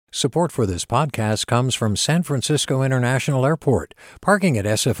Support for this podcast comes from San Francisco International Airport. Parking at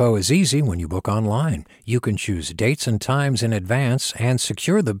SFO is easy when you book online. You can choose dates and times in advance and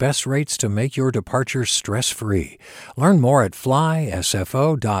secure the best rates to make your departure stress-free. Learn more at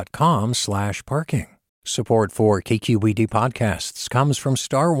flysfo.com/parking. Support for KQED podcasts comes from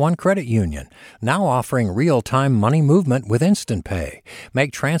Star One Credit Union, now offering real-time money movement with Instant Pay.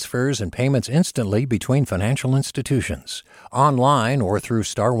 Make transfers and payments instantly between financial institutions, online or through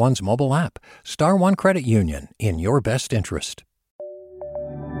Star One's mobile app. Star One Credit Union, in your best interest.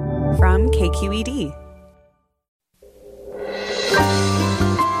 From KQED.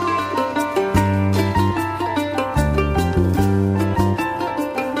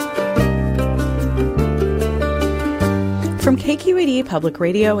 From KQED Public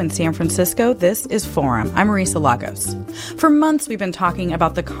Radio in San Francisco, this is Forum. I'm Marisa Lagos. For months, we've been talking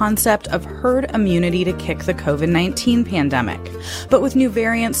about the concept of herd immunity to kick the COVID-19 pandemic. But with new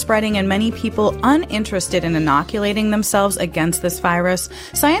variants spreading and many people uninterested in inoculating themselves against this virus,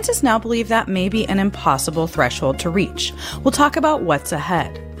 scientists now believe that may be an impossible threshold to reach. We'll talk about what's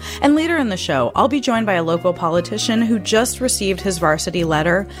ahead. And later in the show, I'll be joined by a local politician who just received his varsity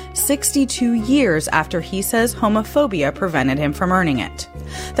letter 62 years after he says homophobia prevented him from earning it.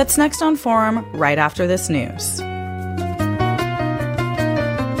 That's next on Forum, right after this news.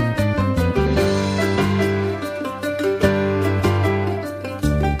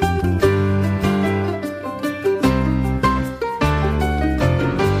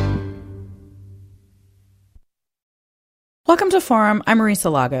 Welcome to Forum. I'm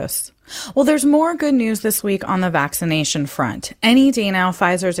Marisa Lagos. Well, there's more good news this week on the vaccination front. Any day now,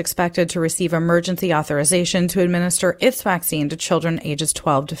 Pfizer is expected to receive emergency authorization to administer its vaccine to children ages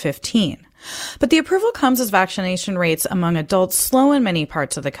 12 to 15. But the approval comes as vaccination rates among adults slow in many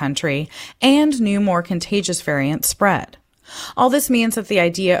parts of the country and new, more contagious variants spread. All this means that the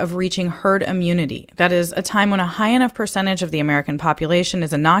idea of reaching herd immunity, that is, a time when a high enough percentage of the American population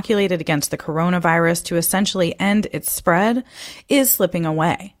is inoculated against the coronavirus to essentially end its spread, is slipping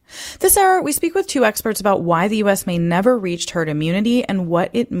away. This hour, we speak with two experts about why the U.S. may never reach herd immunity and what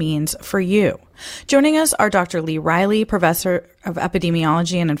it means for you. Joining us are Dr. Lee Riley, Professor of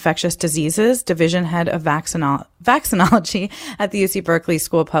Epidemiology and Infectious Diseases, Division Head of Vaccinology at the UC Berkeley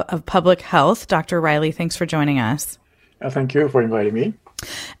School of Public Health. Dr. Riley, thanks for joining us. Thank you for inviting me.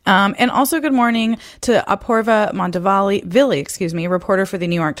 And also good morning to Apoorva Mandavilli, reporter for the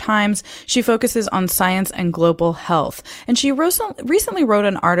New York Times. She focuses on science and global health. And she recently wrote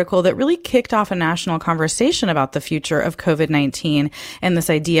an article that really kicked off a national conversation about the future of COVID-19 and this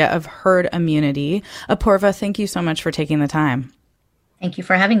idea of herd immunity. Apoorva, thank you so much for taking the time. Thank you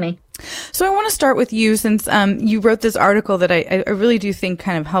for having me. So I want to start with you since you wrote this article that I really do think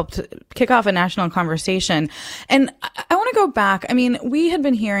kind of helped kick off a national conversation. And I want to go back. I mean, we had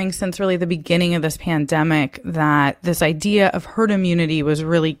been hearing since really the beginning of this pandemic that this idea of herd immunity was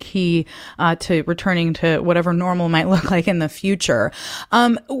really key to returning to whatever normal might look like in the future.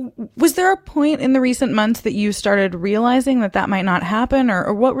 Was there a point in the recent months that you started realizing that that might not happen,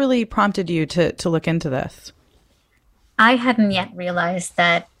 or what really prompted you to look into this? I hadn't yet realized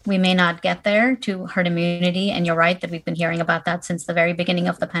that we may not get there to herd immunity. And you're right that we've been hearing about that since the very beginning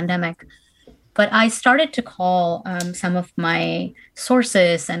of the pandemic. But I started to call some of my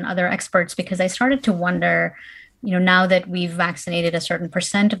sources and other experts because I started to wonder, now that we've vaccinated a certain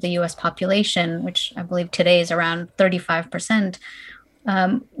percent of the US population, which I believe today is around 35%,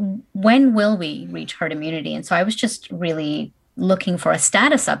 when will we reach herd immunity? And so I was just really looking for a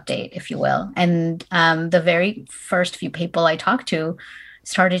status update, if you will. And the very first few people I talked to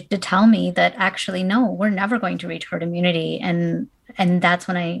started to tell me that actually, no, we're never going to reach herd immunity. And that's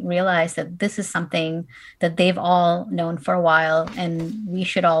when I realized that this is something that they've all known for a while, and we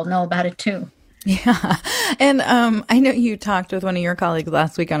should all know about it too. Yeah. And I know you talked with one of your colleagues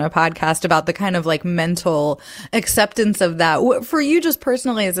last week on a podcast about the kind of like mental acceptance of that. For you just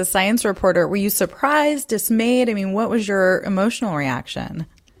personally as a science reporter, were you surprised, dismayed? I mean, what was your emotional reaction?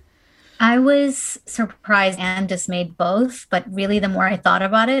 I was surprised and dismayed both, but really the more I thought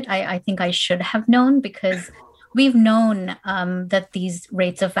about it, I think I should have known because we've known that these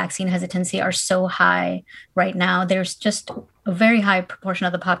rates of vaccine hesitancy are so high right now. There's just a very high proportion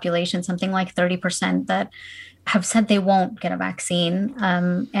of the population, something like 30%, that have said they won't get a vaccine.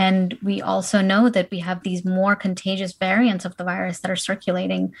 And we also know that we have these more contagious variants of the virus that are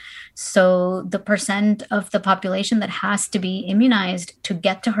circulating. So the percent of the population that has to be immunized to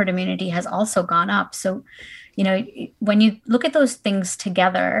get to herd immunity has also gone up. So, when you look at those things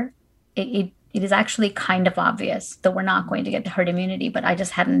together, it is actually kind of obvious that we're not going to get to herd immunity, but I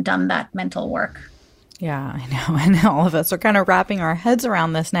just hadn't done that mental work. Yeah, I know. And all of us are kind of wrapping our heads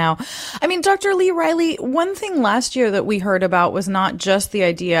around this now. I mean, Dr. Lee Riley, one thing last year that we heard about was not just the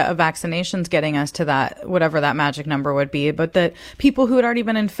idea of vaccinations getting us to that, whatever that magic number would be, but that people who had already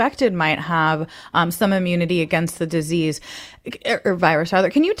been infected might have some immunity against the disease or virus,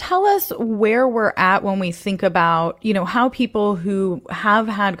 rather. Can you tell us where we're at when we think about, how people who have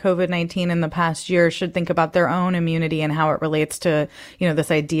had COVID-19 in the past year should think about their own immunity and how it relates to,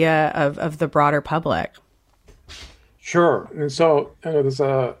 this idea of the broader public? Sure. And so, there's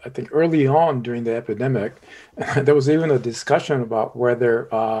I think early on during the epidemic, there was even a discussion about whether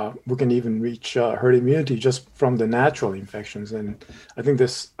we can even reach herd immunity just from the natural infections. And I think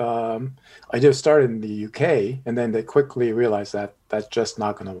this idea started in the UK, and then they quickly realized that that's just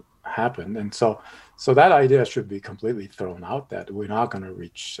not going to happen. And so that idea should be completely thrown out, that we're not going to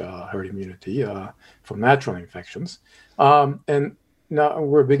reach herd immunity from natural infections. And now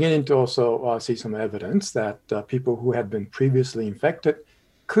we're beginning to also see some evidence that people who had been previously infected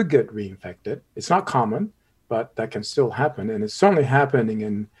could get reinfected. It's not common, but that can still happen. And it's certainly happening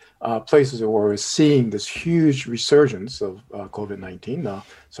in places where we're seeing this huge resurgence of COVID-19,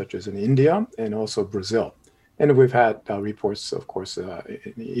 such as in India and also Brazil. And we've had reports, of course,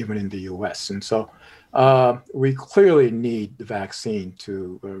 even in the US. And so we clearly need the vaccine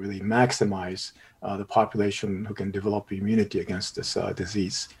to really maximize the population who can develop immunity against this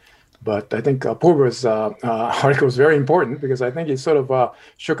disease. But I think Apurva's article is very important because I think it sort of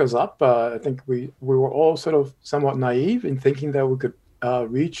shook us up. I think we were all sort of somewhat naive in thinking that we could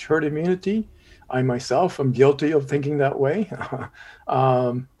reach herd immunity. I myself am guilty of thinking that way.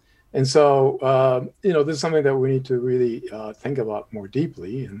 And so, this is something that we need to really think about more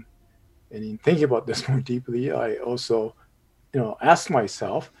deeply. And in thinking about this more deeply, I also, ask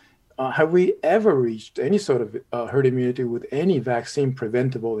myself, have we ever reached any sort of herd immunity with any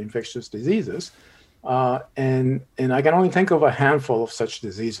vaccine-preventable infectious diseases? And I can only think of a handful of such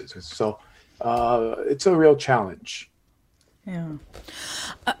diseases. So it's a real challenge. Yeah.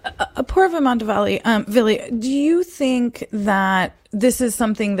 Apurva Mandavilli, do you think that this is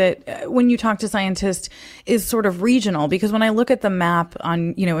something that, when you talk to scientists, is sort of regional? Because when I look at the map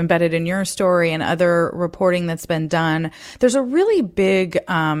on, embedded in your story and other reporting that's been done, there's a really big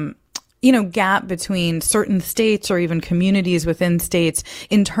gap between certain states or even communities within states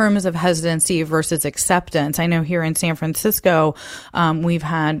in terms of hesitancy versus acceptance. I know here in San Francisco, we've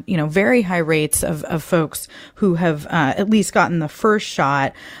had, very high rates of folks who have at least gotten the first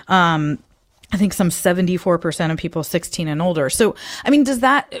shot. I think some 74% of people 16 and older. So, I mean,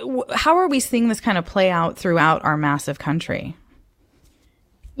 how are we seeing this kind of play out throughout our massive country?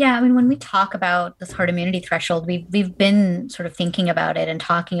 Yeah, I mean, when we talk about this herd immunity threshold, we've been sort of thinking about it and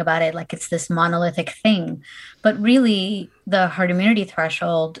talking about it like it's this monolithic thing. But really, the herd immunity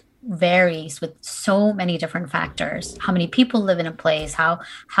threshold varies with so many different factors. How many people live in a place, how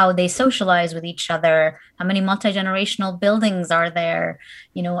they socialize with each other, how many multi-generational buildings are there,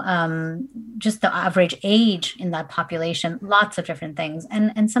 just the average age in that population, lots of different things,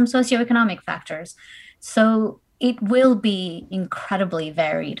 and some socioeconomic factors. So it will be incredibly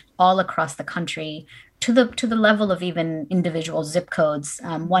varied all across the country to the level of even individual zip codes.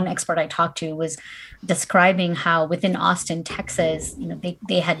 One expert I talked to was describing how within Austin, Texas,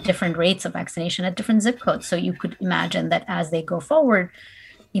 they had different rates of vaccination at different zip codes. So you could imagine that as they go forward,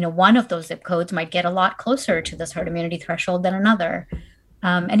 one of those zip codes might get a lot closer to this herd immunity threshold than another.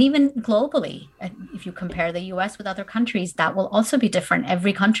 And even globally, if you compare the US with other countries, that will also be different.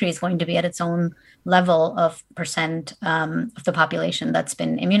 Every country is going to be at its own level of percent of the population that's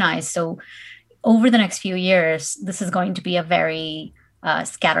been immunized. So over the next few years, this is going to be a very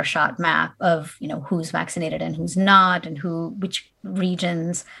scattershot map of who's vaccinated and who's not, and which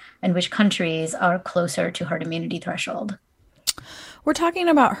regions and which countries are closer to herd immunity threshold. We're talking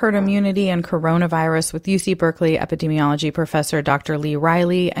about herd immunity and coronavirus with UC Berkeley epidemiology professor Dr. Lee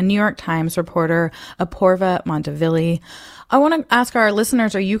Riley and New York Times reporter Apurva Mandavilli. I want to ask our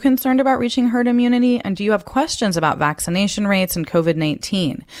listeners, are you concerned about reaching herd immunity? And do you have questions about vaccination rates and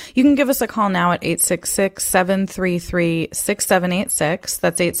COVID-19? You can give us a call now at 866-733-6786.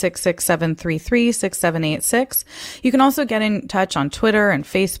 That's 866-733-6786. You can also get in touch on Twitter and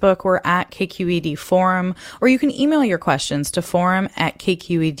Facebook. We're at KQED Forum, or you can email your questions to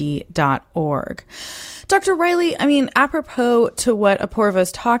forum@kqed.org. Dr. Riley, I mean, apropos to what Apurva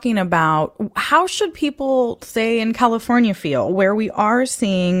is talking about, how should people, say, in California feel where we are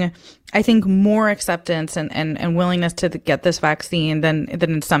seeing, I think, more acceptance and willingness to get this vaccine than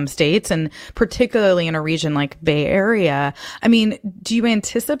in some states, and particularly in a region like Bay Area. I mean, do you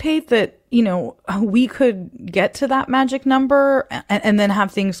anticipate that, we could get to that magic number and then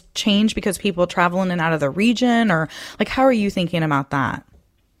have things change because people travel in and out of the region? Or like, how are you thinking about that?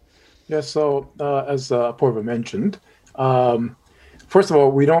 Yeah, so as Apoorva mentioned, first of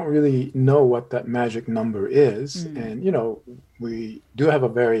all, we don't really know what that magic number is. And, we do have a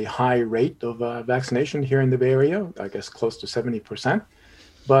very high rate of vaccination here in the Bay Area, I guess close to 70%.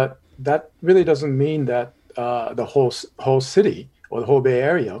 But that really doesn't mean that the whole city or the whole Bay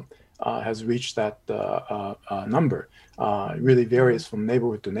Area has reached that number. It really varies from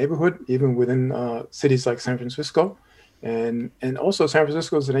neighborhood to neighborhood, even within cities like San Francisco. And also San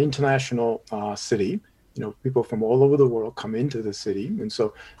Francisco is an international city. People from all over the world come into the city. And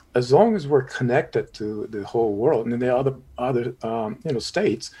so as long as we're connected to the whole world, and then there are other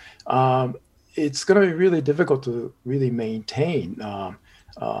states, it's going to be really difficult to really maintain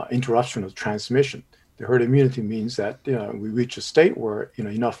interruption of transmission. The herd immunity means that we reach a state where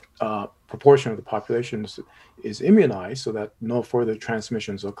enough proportion of the population is immunized so that no further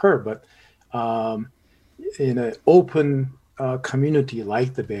transmissions occur. But in an open community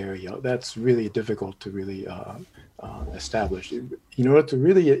like the Bay Area, that's really difficult to really establish. In order to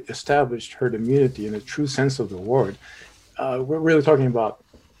really establish herd immunity in a true sense of the word, we're really talking about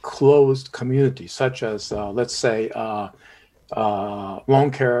closed communities, such as, let's say,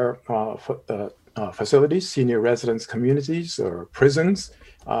 long care facilities, senior residence communities, or prisons.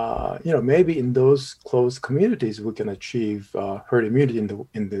 Maybe in those closed communities we can achieve herd immunity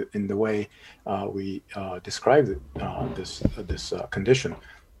in the way we described this condition.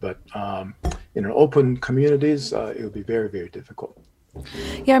 But in open communities, it would be very, very difficult.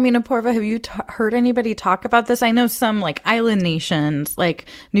 Yeah, I mean, Apoorva, have you heard anybody talk about this? I know some like island nations like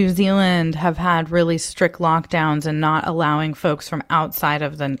New Zealand have had really strict lockdowns and not allowing folks from outside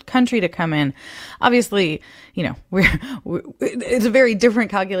of the country to come in. Obviously, it's a very different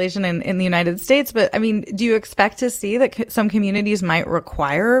calculation in the United States. But I mean, do you expect to see that some communities might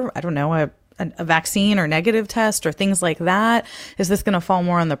require, I don't know, a vaccine or negative test or things like that? Is this going to fall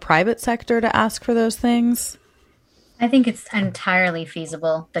more on the private sector to ask for those things? I think it's entirely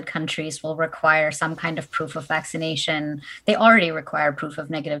feasible that countries will require some kind of proof of vaccination. They already require proof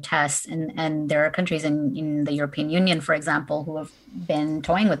of negative tests. And there are countries in the European Union, for example, who have been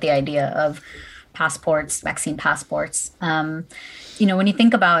toying with the idea of passports, vaccine passports. When you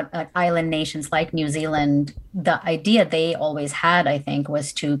think about island nations like New Zealand, the idea they always had, I think,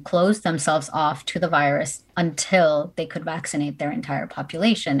 was to close themselves off to the virus until they could vaccinate their entire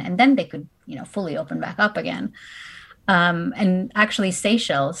population. And then they could, fully open back up again. And actually,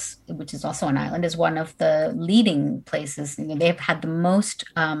 Seychelles, which is also an island, is one of the leading places. They've had the most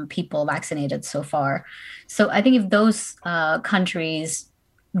people vaccinated so far. So I think if those countries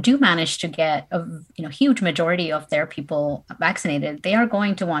do manage to get a huge majority of their people vaccinated, they are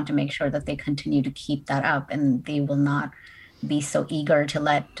going to want to make sure that they continue to keep that up, and they will not be so eager to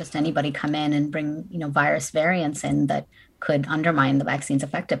let just anybody come in and bring virus variants in that could undermine the vaccine's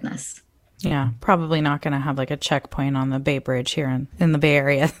effectiveness. Yeah, probably not going to have like a checkpoint on the Bay Bridge here in the Bay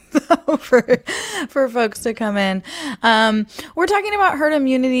Area for folks to come in. We're talking about herd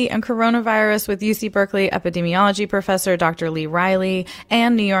immunity and coronavirus with UC Berkeley epidemiology professor Dr. Lee Riley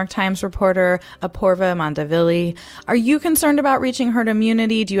and New York Times reporter Apoorva Mandavilli. Are you concerned about reaching herd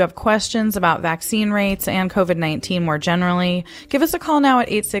immunity? Do you have questions about vaccine rates and COVID-19 more generally? Give us a call now at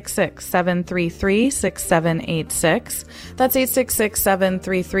 866-733-6786. That's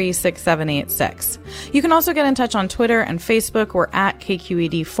 866-733-6786. You can also get in touch on Twitter and Facebook. We're at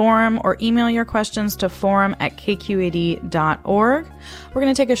KQED Forum, or email your questions to forum@kqed.org. We're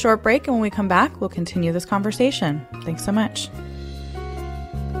going to take a short break, and when we come back, we'll continue this conversation. Thanks so much.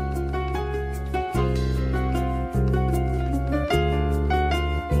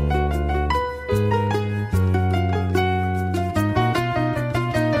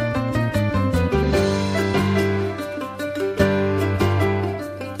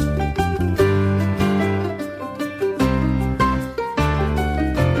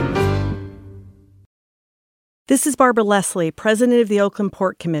 This is Barbara Leslie, president of the Oakland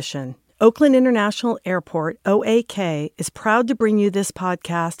Port Commission. Oakland International Airport, OAK, is proud to bring you this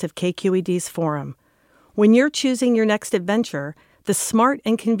podcast of KQED's Forum. When you're choosing your next adventure, the smart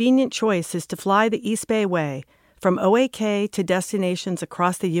and convenient choice is to fly the East Bay Way, from OAK to destinations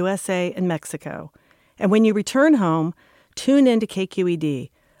across the USA and Mexico. And when you return home, tune in to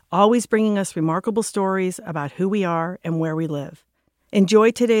KQED, always bringing us remarkable stories about who we are and where we live.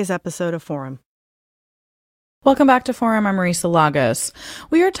 Enjoy today's episode of Forum. Welcome back to Forum. I'm Marisa Lagos.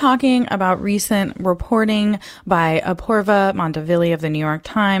 We are talking about recent reporting by Apoorva Mandavilli of the New York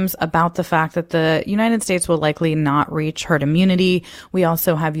Times about the fact that the United States will likely not reach herd immunity. We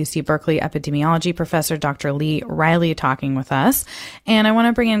also have UC Berkeley epidemiology professor Dr. Lee Riley talking with us. And I want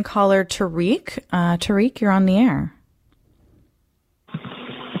to bring in caller Tariq. Tariq, you're on the air.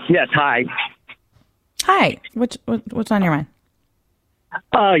 Yes, hi. Hi. What's on your mind?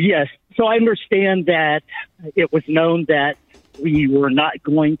 Yes. So I understand that it was known that we were not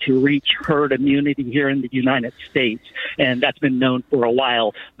going to reach herd immunity here in the United States, and that's been known for a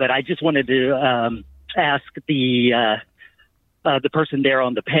while. But I just wanted to ask the person there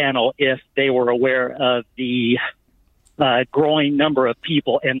on the panel if they were aware of the growing number of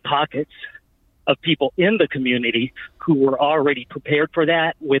people and pockets of people in the community who were already prepared for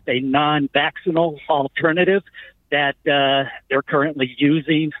that with a non-vaccinal alternative that they're currently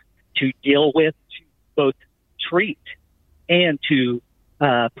using to deal with, to both treat and to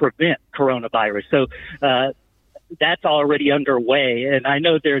prevent coronavirus. So that's already underway. And I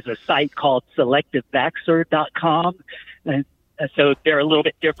know there's a site called selectivevaxxer.com. And so they're a little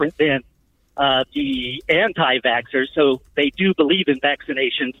bit different than the anti-vaxxers. So they do believe in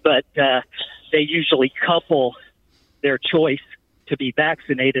vaccinations, but they usually couple their choice to be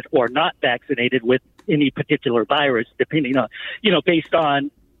vaccinated or not vaccinated with any particular virus, depending on, based on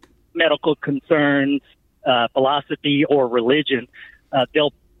medical concerns, philosophy, or religion.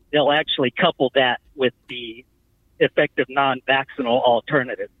 They'll actually couple that with the effective non-vaccinal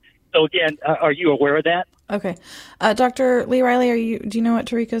alternative. So again, are you aware of that? Okay. Dr. Lee Riley, do you know what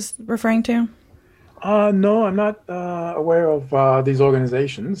Tariq is referring to? No, I'm not aware of these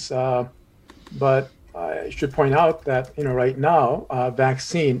organizations, but I should point out that, right now,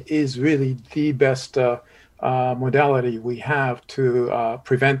 vaccine is really the best modality we have to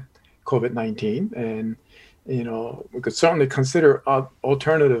prevent COVID-19. And, we could certainly consider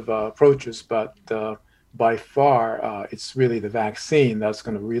alternative approaches, but by far, it's really the vaccine that's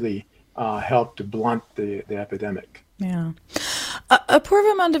going to really help to blunt the epidemic. Yeah.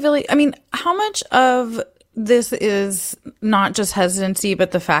 Apoorva Mandavilli, how much of this is not just hesitancy,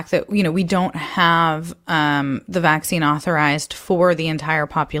 but the fact that, we don't have the vaccine authorized for the entire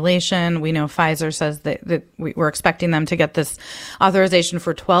population? We know Pfizer says that we're expecting them to get this authorization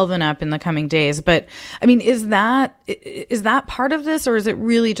for 12 and up in the coming days. But, is that part of this, or is it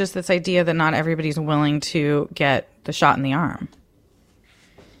really just this idea that not everybody's willing to get the shot in the arm?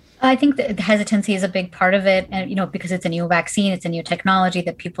 I think the hesitancy is a big part of it. And, because it's a new vaccine, it's a new technology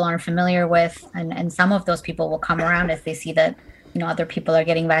that people aren't familiar with. And some of those people will come around as they see that, other people are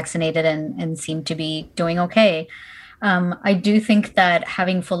getting vaccinated and seem to be doing okay. I do think that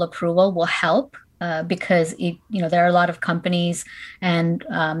having full approval will help because, there are a lot of companies and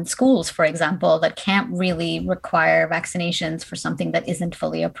schools, for example, that can't really require vaccinations for something that isn't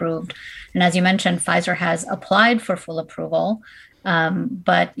fully approved. And as you mentioned, Pfizer has applied for full approval.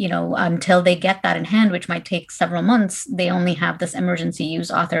 But, until they get that in hand, which might take several months, they only have this emergency use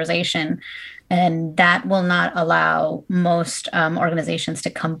authorization. And that will not allow most organizations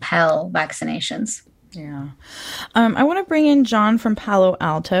to compel vaccinations. Yeah. I want to bring in John from Palo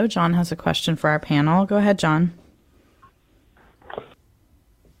Alto. John has a question for our panel. Go ahead, John.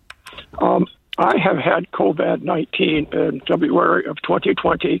 I have had COVID-19 in February of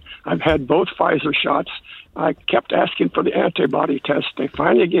 2020. I've had both Pfizer shots. I kept asking for the antibody test. They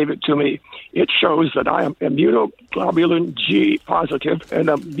finally gave it to me. It shows that I am immunoglobulin G positive and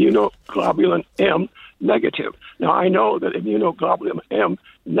immunoglobulin M negative. Now, I know that immunoglobulin M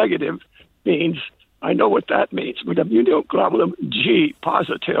negative means, I know what that means. With immunoglobulin G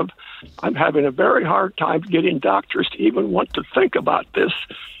positive, I'm having a very hard time getting doctors to even want to think about this.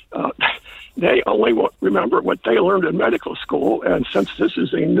 They only remember what they learned in medical school, and since this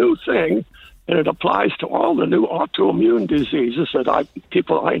is a new thing, and it applies to all the new autoimmune diseases that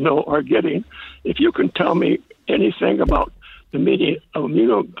people I know are getting, if you can tell me anything about the meaning of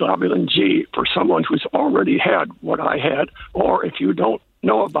immunoglobulin G for someone who's already had what I had, or if you don't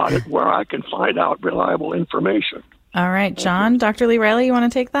know about it, where I can find out reliable information. All right, John. Dr. Lee Riley, you want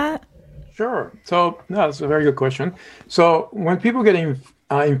to take that? Sure. So, no, that's a very good question. So when people get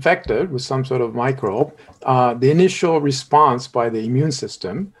infected with some sort of microbe, the initial response by the immune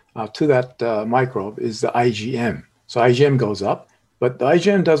system to that microbe is the IgM. So IgM goes up, but the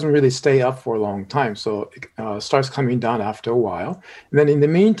IgM doesn't really stay up for a long time. So it starts coming down after a while. And then in the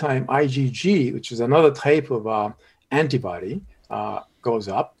meantime, IgG, which is another type of antibody, goes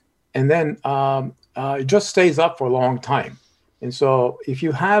up. And then it just stays up for a long time. And so if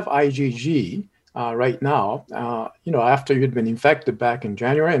you have IgG, right now, after you'd been infected back in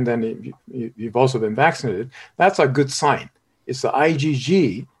January and then you've also been vaccinated, that's a good sign. It's the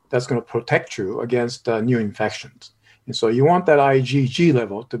IgG that's going to protect you against new infections. And so you want that IgG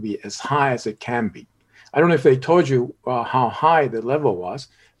level to be as high as it can be. I don't know if they told you how high the level was,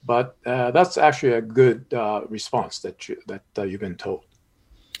 but that's actually a good response that you've been told.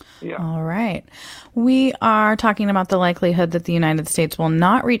 Yeah. All right. We are talking about the likelihood that the United States will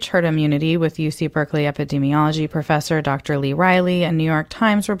not reach herd immunity with UC Berkeley epidemiology professor Dr. Lee Riley and New York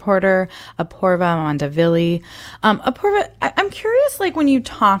Times reporter Apoorva Mandavilli. Apoorva, I'm curious, like when you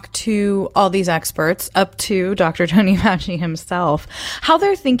talk to all these experts, up to Dr. Tony Fauci himself, how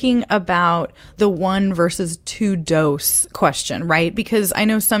they're thinking about the 1 versus 2 dose question, right? Because I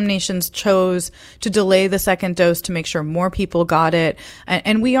know some nations chose to delay the second dose to make sure more people got it.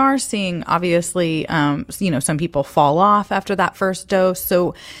 And we are seeing, obviously, some people fall off after that first dose.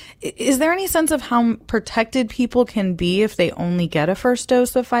 So is there any sense of how protected people can be if they only get a first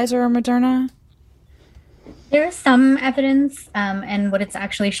dose of Pfizer or Moderna? There is some evidence, and what it's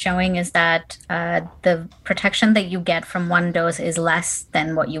actually showing is that the protection that you get from 1 dose is less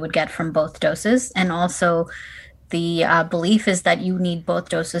than what you would get from both doses. And also the belief is that you need both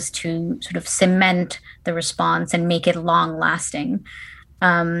doses to sort of cement the response and make it long lasting.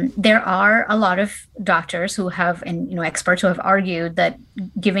 There are a lot of doctors who have, and experts who have argued that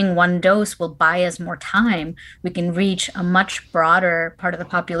giving 1 dose will buy us more time. We can reach a much broader part of the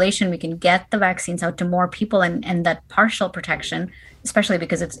population. We can get the vaccines out to more people, and that partial protection, especially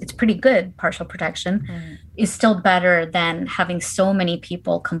because it's pretty good partial protection, is still better than having so many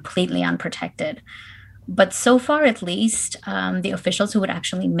people completely unprotected. But so far, at least, the officials who would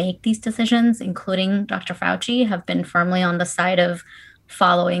actually make these decisions, including Dr. Fauci, have been firmly on the side of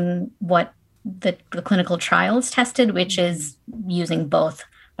following what the clinical trials tested, which is using both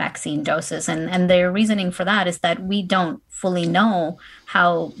vaccine doses. And their reasoning for that is that we don't fully know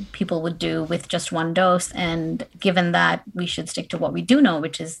how people would do with just 1 dose. And given that we should stick to what we do know,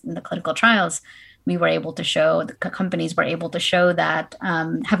 which is in the clinical trials, we were able to show, the companies were able to show that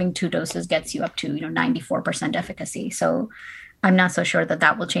having 2 doses gets you up to 94% efficacy. So I'm not so sure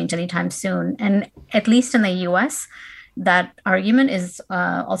that will change anytime soon. And at least in the US, that argument is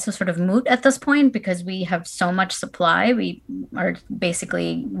also sort of moot at this point because we have so much supply. We are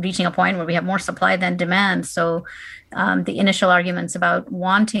basically reaching a point where we have more supply than demand. So the initial arguments about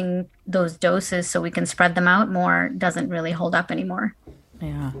wanting those doses so we can spread them out more doesn't really hold up anymore.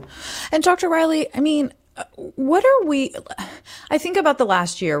 Yeah. And Dr. Riley, I mean, I think about the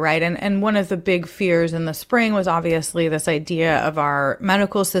last year, right? And one of the big fears in the spring was obviously this idea of our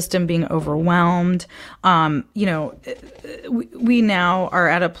medical system being overwhelmed. We now are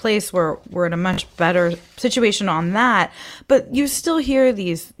at a place where we're in a much better situation on that. But you still hear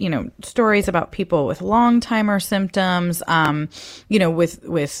these, stories about people with long-timer symptoms,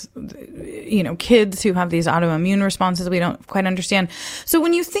 with kids who have these autoimmune responses we don't quite understand. So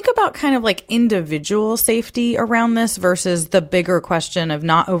when you think about kind of like individual safety around this versus the bigger question of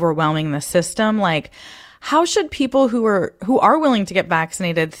not overwhelming the system, like how should people who are willing to get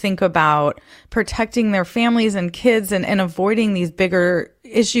vaccinated think about protecting their families and kids and avoiding these bigger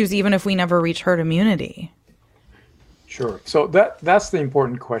issues, even if we never reach herd immunity? Sure. So that's the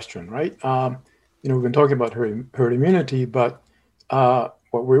important question, right? We've been talking about herd immunity, but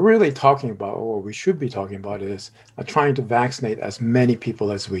what we're really talking about, or what we should be talking about, is trying to vaccinate as many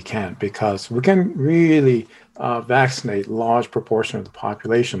people as we can, because we can really vaccinate large proportion of the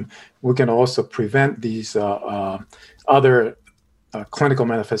population. We can also prevent these other clinical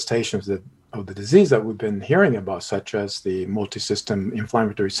manifestations of the disease that we've been hearing about, such as the multisystem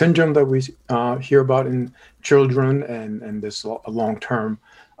inflammatory syndrome that we hear about in children, and this long-term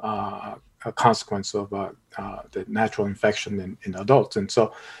a consequence of the natural infection in adults. And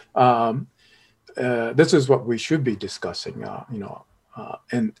so this is what we should be discussing,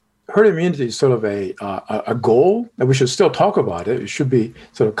 and herd immunity is sort of a goal that we should still talk about it. It should be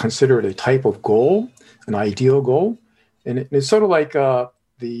sort of considered a type of goal, an ideal goal. And it's sort of like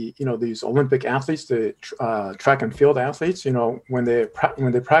these Olympic athletes, the track and field athletes, when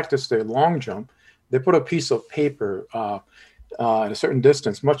they practice their long jump, they put a piece of paper at a certain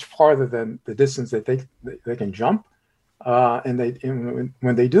distance, much farther than the distance that they can jump, and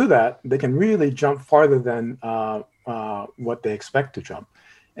when they do that, they can really jump farther than what they expect to jump.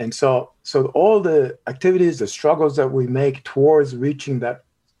 And so all the activities, the struggles that we make towards reaching that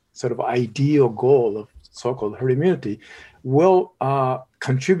sort of ideal goal of so-called herd immunity will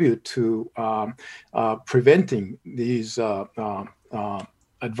contribute to preventing these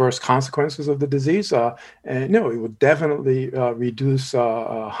adverse consequences of the disease. And it would definitely reduce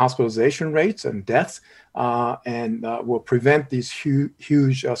hospitalization rates and deaths, and will prevent these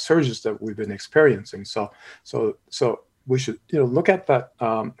huge surges that we've been experiencing. So we should look at that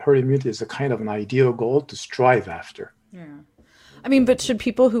herd immunity as a kind of an ideal goal to strive after. Yeah. I mean, but should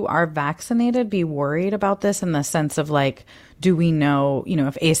people who are vaccinated be worried about this in the sense of like, do we know,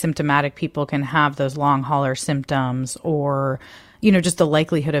 if asymptomatic people can have those long hauler symptoms, or, just the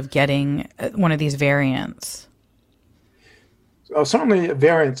likelihood of getting one of these variants? Certainly,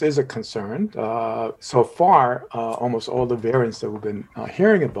 variants is a concern. So far, almost all the variants that we've been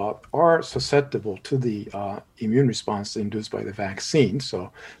hearing about are susceptible to the immune response induced by the vaccine.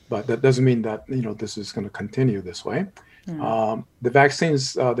 But that doesn't mean that this is going to continue this way. The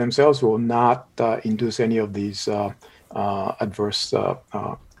vaccines themselves will not induce any of these adverse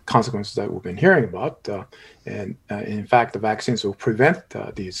consequences that we've been hearing about, and in fact, the vaccines will prevent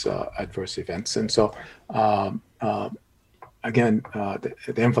these adverse events. And so. Again,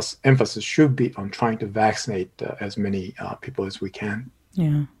 the emphasis should be on trying to vaccinate as many people as we can.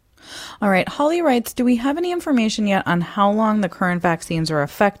 Yeah. All right. Holly writes, do we have any information yet on how long the current vaccines are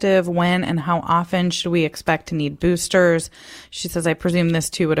effective, when and how often should we expect to need boosters? She says, I presume this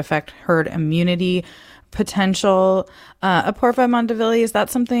too would affect herd immunity potential. Apoorva Mandavilli, is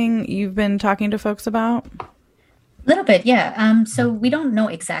that something you've been talking to folks about? A little bit, yeah. So we don't know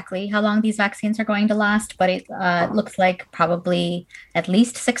exactly how long these vaccines are going to last, but it looks like probably at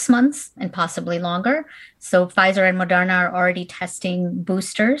least 6 months and possibly longer. So Pfizer and Moderna are already testing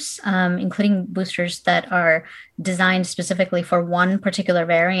boosters, including boosters that are designed specifically for one particular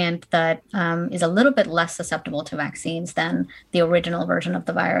variant that is a little bit less susceptible to vaccines than the original version of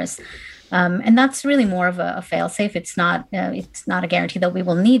the virus. And that's really more of a fail-safe. It's not a guarantee that we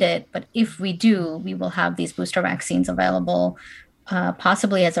will need it, but if we do, we will have these booster vaccines available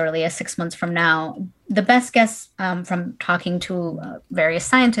possibly as early as 6 months from now. The best guess from talking to various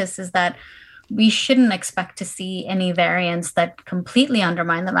scientists is that we shouldn't expect to see any variants that completely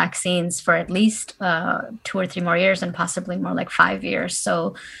undermine the vaccines for at least 2 or 3 more years, and possibly more like 5 years.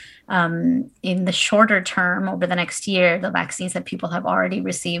 So in the shorter term, over the next year, the vaccines that people have already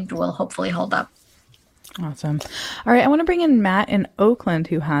received will hopefully hold up. Awesome. All right. I want to bring in Matt in Oakland,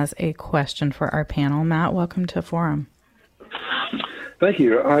 who has a question for our panel. Matt, welcome to Forum. Thank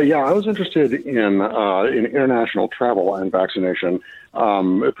you. I was interested in international travel and vaccination,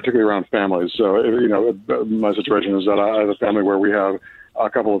 particularly around families. So, my situation is that I have a family where we have a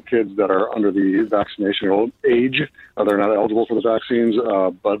couple of kids that are under the vaccination age. They're not eligible for the vaccines,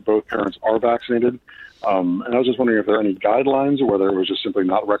 but both parents are vaccinated. And I was just wondering if there are any guidelines, or whether it was just simply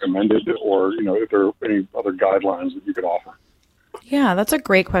not recommended, or, if there are any other guidelines that you could offer. Yeah, that's a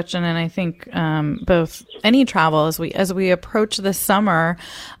great question. And I think both any travel as we approach the summer,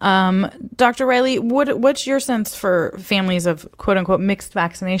 Dr. Riley, what's your sense for families of quote unquote mixed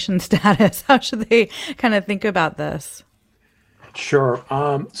vaccination status? How should they kind of think about this? Sure.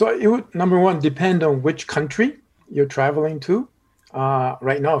 So it would, number one, depend on which country you're traveling to.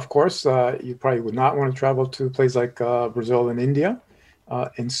 Right now, of course, you probably would not want to travel to a place like Brazil and India.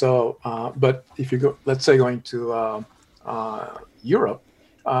 But if you go, let's say going to Europe,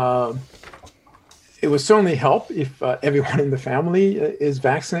 it would certainly help if everyone in the family is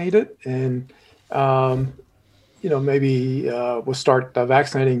vaccinated, and maybe we'll start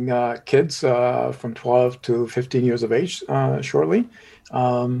vaccinating kids from 12 to 15 years of age shortly.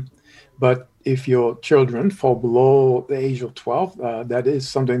 But if your children fall below the age of 12, that is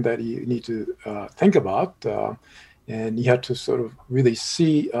something that you need to think about, and you have to sort of really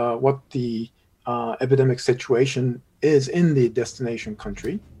see what the epidemic situation is in the destination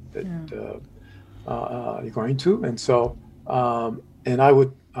country that you're going to. And so, and I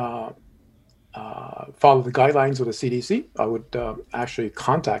would follow the guidelines of the CDC. I would actually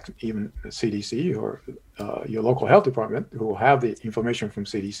contact even the CDC or your local health department, who will have the information from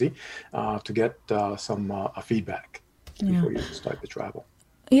CDC, to get some feedback before you start the travel.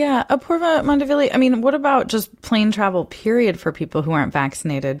 Yeah, Apoorva Mandavilli, I mean, what about just plain travel period for people who aren't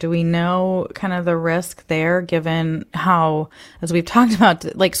vaccinated? Do we know kind of the risk there, given how, as we've talked about,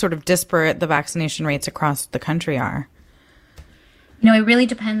 like sort of disparate the vaccination rates across the country are? It really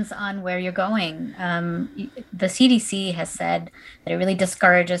depends on where you're going. The CDC has said that it really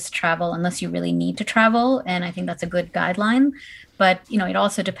discourages travel unless you really need to travel. And I think that's a good guideline. But, it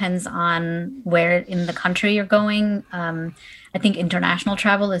also depends on where in the country you're going. I think international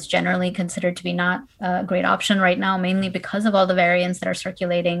travel is generally considered to be not a great option right now, mainly because of all the variants that are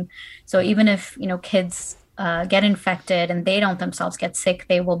circulating. So even if, kids get infected and they don't themselves get sick,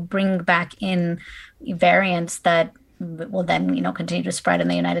 they will bring back in variants that will then, continue to spread in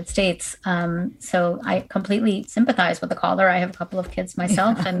the United States. So I completely sympathize with the caller. I have a couple of kids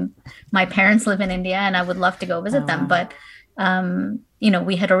myself, and my parents live in India, and I would love to go visit them. But,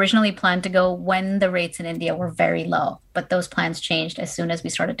 we had originally planned to go when the rates in India were very low, but those plans changed as soon as we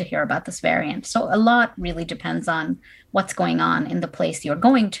started to hear about this variant. So a lot really depends on what's going on in the place you're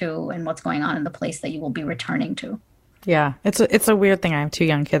going to and what's going on in the place that you will be returning to. Yeah, it's a weird thing. I have 2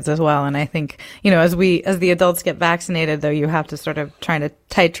 young kids as well. And I think, as the adults get vaccinated, though, you have to sort of try to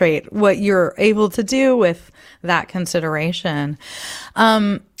titrate what you're able to do with that consideration.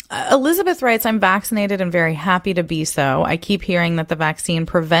 Elizabeth writes, I'm vaccinated and very happy to be so. I keep hearing that the vaccine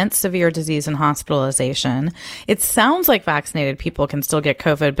prevents severe disease and hospitalization. It sounds like vaccinated people can still get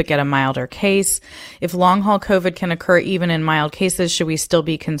COVID, but get a milder case. If long-haul COVID can occur even in mild cases, should we still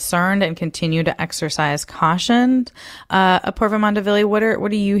be concerned and continue to exercise caution? Apoorva Mandavilli, what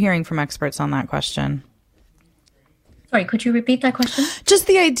are you hearing from experts on that question? Sorry, could you repeat that question? Just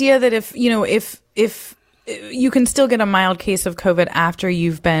the idea that if you can still get a mild case of COVID after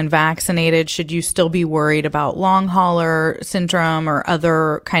you've been vaccinated, should you still be worried about long hauler syndrome or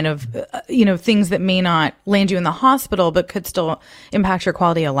other kind of, things that may not land you in the hospital, but could still impact your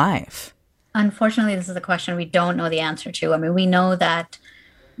quality of life? Unfortunately, this is a question we don't know the answer to. I mean, we know that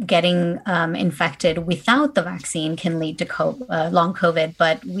getting infected without the vaccine can lead to long COVID,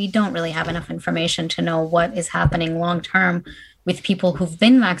 but we don't really have enough information to know what is happening long term with people who've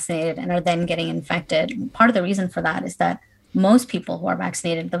been vaccinated and are then getting infected. Part of the reason for that is that most people who are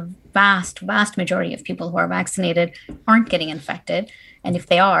vaccinated, the vast, vast majority of people who are vaccinated aren't getting infected. And if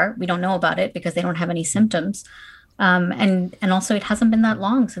they are, we don't know about it because they don't have any symptoms. And also it hasn't been that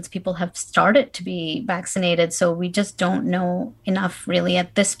long since people have started to be vaccinated. So we just don't know enough really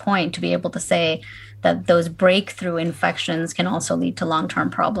at this point to be able to say that those breakthrough infections can also lead to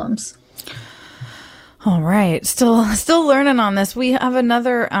long-term problems. All right. Still learning on this. We have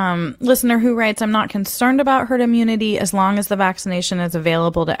another listener who writes, I'm not concerned about herd immunity as long as the vaccination is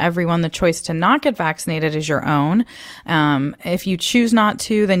available to everyone. The choice to not get vaccinated is your own. If you choose not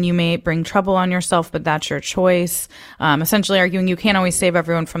to, then you may bring trouble on yourself, but that's your choice. Essentially arguing you can't always save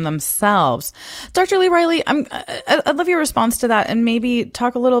everyone from themselves. Dr. Lee Riley, I'd love your response to that, and maybe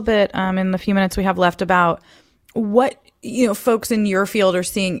talk a little bit in the few minutes we have left about what folks in your field are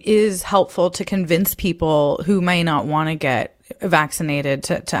seeing is helpful to convince people who may not want to get vaccinated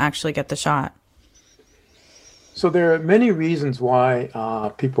to actually get the shot. So there are many reasons why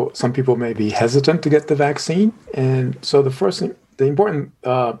some people may be hesitant to get the vaccine. And so the important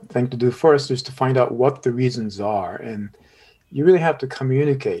thing to do first is to find out what the reasons are. And you really have to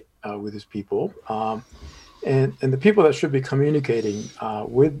communicate with these people. And the people that should be communicating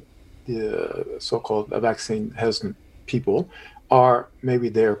with the so-called vaccine hesitant people are maybe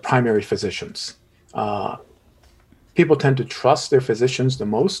their primary physicians. People tend to trust their physicians the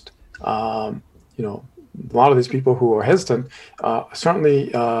most. A lot of these people who are hesitant certainly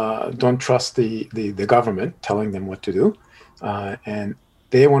don't trust the government telling them what to do. And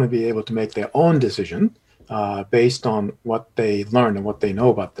they want to be able to make their own decision based on what they learn and what they know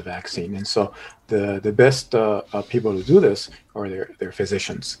about the vaccine. And so the best people to do this are their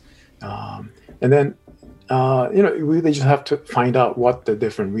physicians. And then, we really just have to find out what the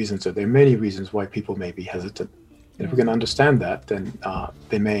different reasons are. There are many reasons why people may be hesitant. And if we can understand that, then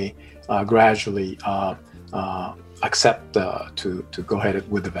they may gradually accept to go ahead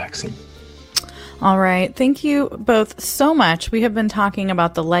with the vaccine. All right. Thank you both so much. We have been talking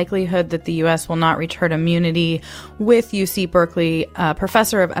about the likelihood that the U.S. will not reach herd immunity with UC Berkeley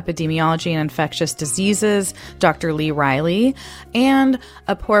professor of epidemiology and infectious diseases, Dr. Lee Riley, and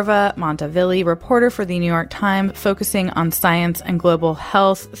Apoorva Mandavilli, reporter for the New York Times, focusing on science and global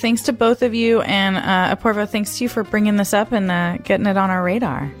health. Thanks to both of you. And Apoorva, thanks to you for bringing this up and getting it on our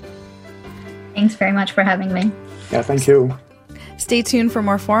radar. Thanks very much for having me. Yeah, thank you. Stay tuned for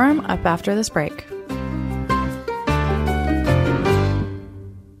more Forum up after this break.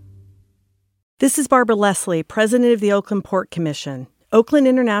 This is Barbara Leslie, president of the Oakland Port Commission. Oakland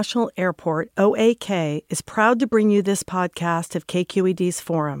International Airport, OAK, is proud to bring you this podcast of KQED's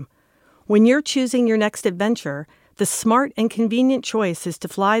Forum. When you're choosing your next adventure, the smart and convenient choice is to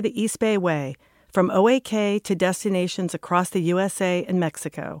fly the East Bay Way, from OAK to destinations across the USA and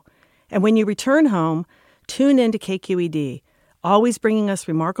Mexico. And when you return home, tune in to KQED, always bringing us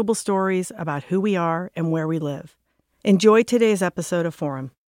remarkable stories about who we are and where we live. Enjoy today's episode of Forum.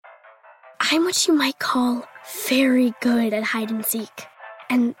 I'm what you might call very good at hide and seek.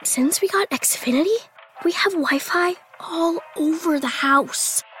 And since we got Xfinity, we have Wi-Fi all over the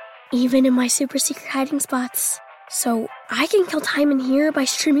house, even in my super secret hiding spots. So I can kill time in here by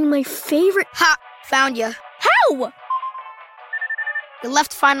streaming my favorite... Ha! Found ya. How? You'll have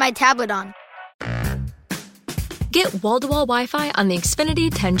to find my tablet on. Get wall-to-wall Wi-Fi on the Xfinity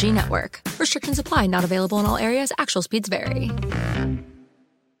 10G network. Restrictions apply. Not available in all areas. Actual speeds vary.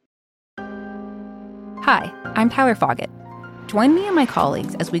 Hi, I'm Tyler Foggett. Join me and my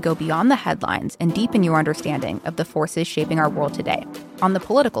colleagues as we go beyond the headlines and deepen your understanding of the forces shaping our world today on The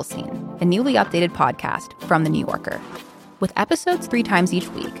Political Scene, a newly updated podcast from The New Yorker. With episodes 3 times each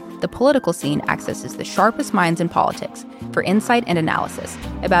week, The Political Scene accesses the sharpest minds in politics for insight and analysis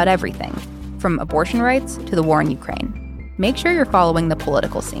about everything, from abortion rights to the war in Ukraine. Make sure you're following The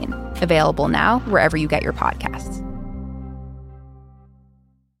Political Scene, available now wherever you get your podcasts.